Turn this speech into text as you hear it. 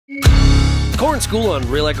Corn School on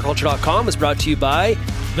RealAgriculture.com is brought to you by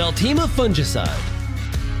Veltima Fungicide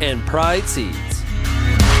and Pride Seeds.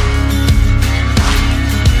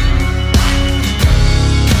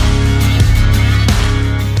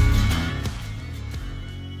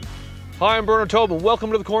 Hi, I'm Bernard Tobin.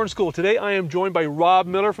 Welcome to the Corn School. Today I am joined by Rob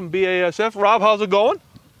Miller from BASF. Rob, how's it going?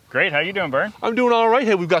 Great. How you doing, Bern? I'm doing all right.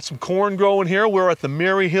 Hey, we've got some corn growing here. We're at the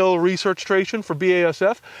Maryhill Research Station for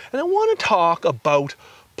BASF, and I want to talk about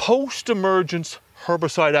post-emergence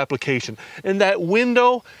herbicide application and that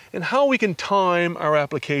window and how we can time our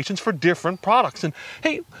applications for different products. And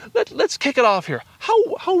hey, let's kick it off here.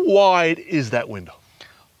 How wide is that window?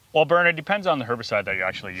 Well, Bern, it depends on the herbicide that you're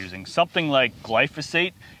actually using. Something like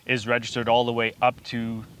glyphosate is registered all the way up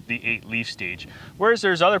to the 8-leaf stage, whereas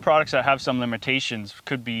there's other products that have some limitations.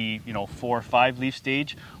 Could be 4 or 5 leaf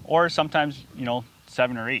stage, or sometimes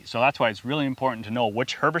 7 or 8. So that's why it's really important to know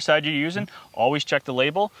which herbicide you're using. Always check the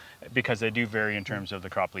label, because they do vary in terms of the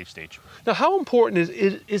crop leaf stage. Now, how important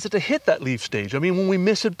is it to hit that leaf stage? I mean, when we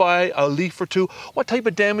miss it by a leaf or two, what type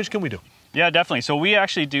of damage can we do? Yeah, definitely. So we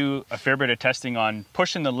actually do a fair bit of testing on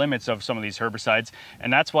pushing the limits of some of these herbicides,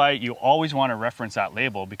 and that's why you always want to reference that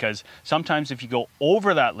label, because sometimes if you go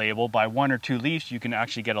over that label by 1 or 2 leaves, you can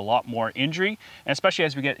actually get a lot more injury, and especially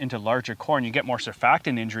as we get into larger corn, you get more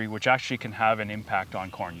surfactant injury, which actually can have an impact on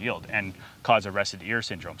corn yield and cause arrested ear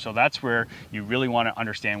syndrome. So that's where you really want to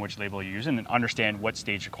understand which label you're using and understand what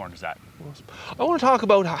stage of corn is at. Awesome. I want to talk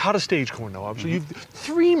about how to stage corn now. Obviously, you've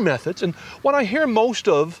 3 methods, and what I hear most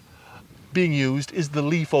of being used is the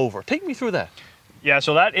Leafover. Take me through that. Yeah,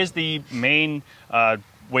 so that is the main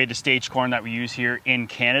way to stage corn that we use here in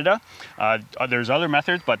Canada. There's other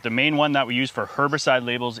methods, but the main one that we use for herbicide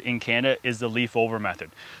labels in Canada is the Leafover method.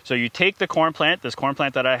 So you take the corn plant, this corn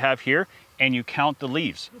plant that I have here, and you count the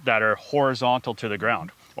leaves that are horizontal to the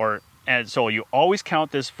ground. And so you always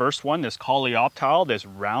count this first one, this coleoptile, this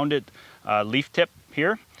rounded leaf tip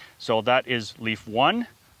here. So that is leaf 1,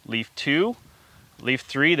 leaf 2, leaf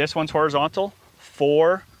 3, this one's horizontal,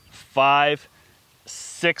 4, 5,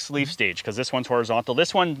 6 leaf stage, because this one's horizontal.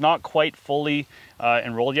 This one's not quite fully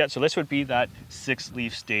enrolled yet, so this would be that 6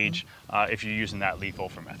 leaf stage if you're using that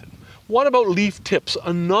Leafover method. What about leaf tips?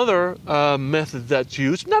 Another method that's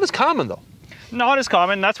used, not as common though. Not as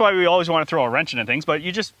common. That's why we always want to throw a wrench into things, but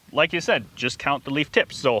you just, like you said, just count the leaf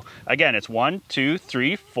tips. So again, it's 1, 2,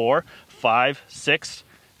 3, 4, 5, 6,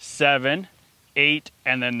 7, 8,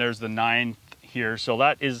 and then there's the 9 here. So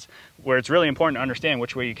that is where it's really important to understand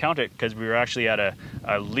which way you count it, because we were actually at a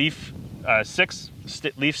leaf 6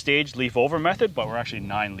 leaf stage Leafover method, but we're actually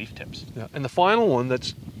 9 leaf tips. Yeah. And the final one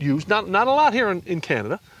that's used, not a lot here in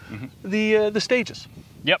Canada, the stages.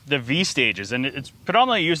 Yep, the V stages, and it's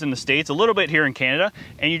predominantly used in the States, a little bit here in Canada,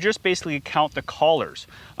 and you just basically count the collars.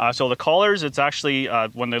 So the collars, it's actually,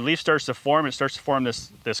 when the leaf starts to form, it starts to form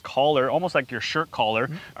this collar, almost like your shirt collar,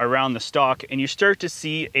 around the stalk, and you start to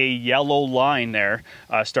see a yellow line there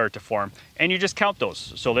start to form, and you just count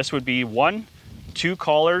those. So this would be 1, 2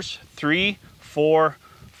 collars, 3, 4,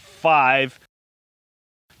 5.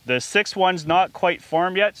 The 6th one's not quite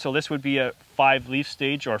formed yet, so this would be a 5 leaf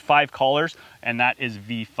stage or 5 collars, and that is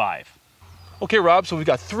V5. Okay, Rob, so we've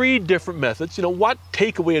got 3 different methods. What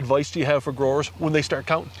takeaway advice do you have for growers when they start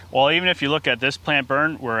counting? Well, even if you look at this plant,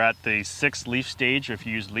 Bern, we're at the 6th leaf stage if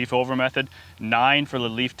you use Leafover method, 9 for the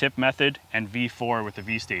leaf tip method, and V4 with the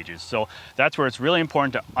V stages. So that's where it's really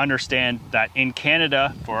important to understand that in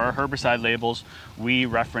Canada, for our herbicide labels, we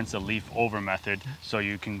reference the Leafover method, so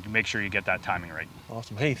you can make sure you get that timing right.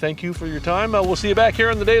 Awesome. Hey, thank you for your time. We'll see you back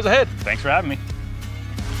here in the days ahead. Thanks for having me.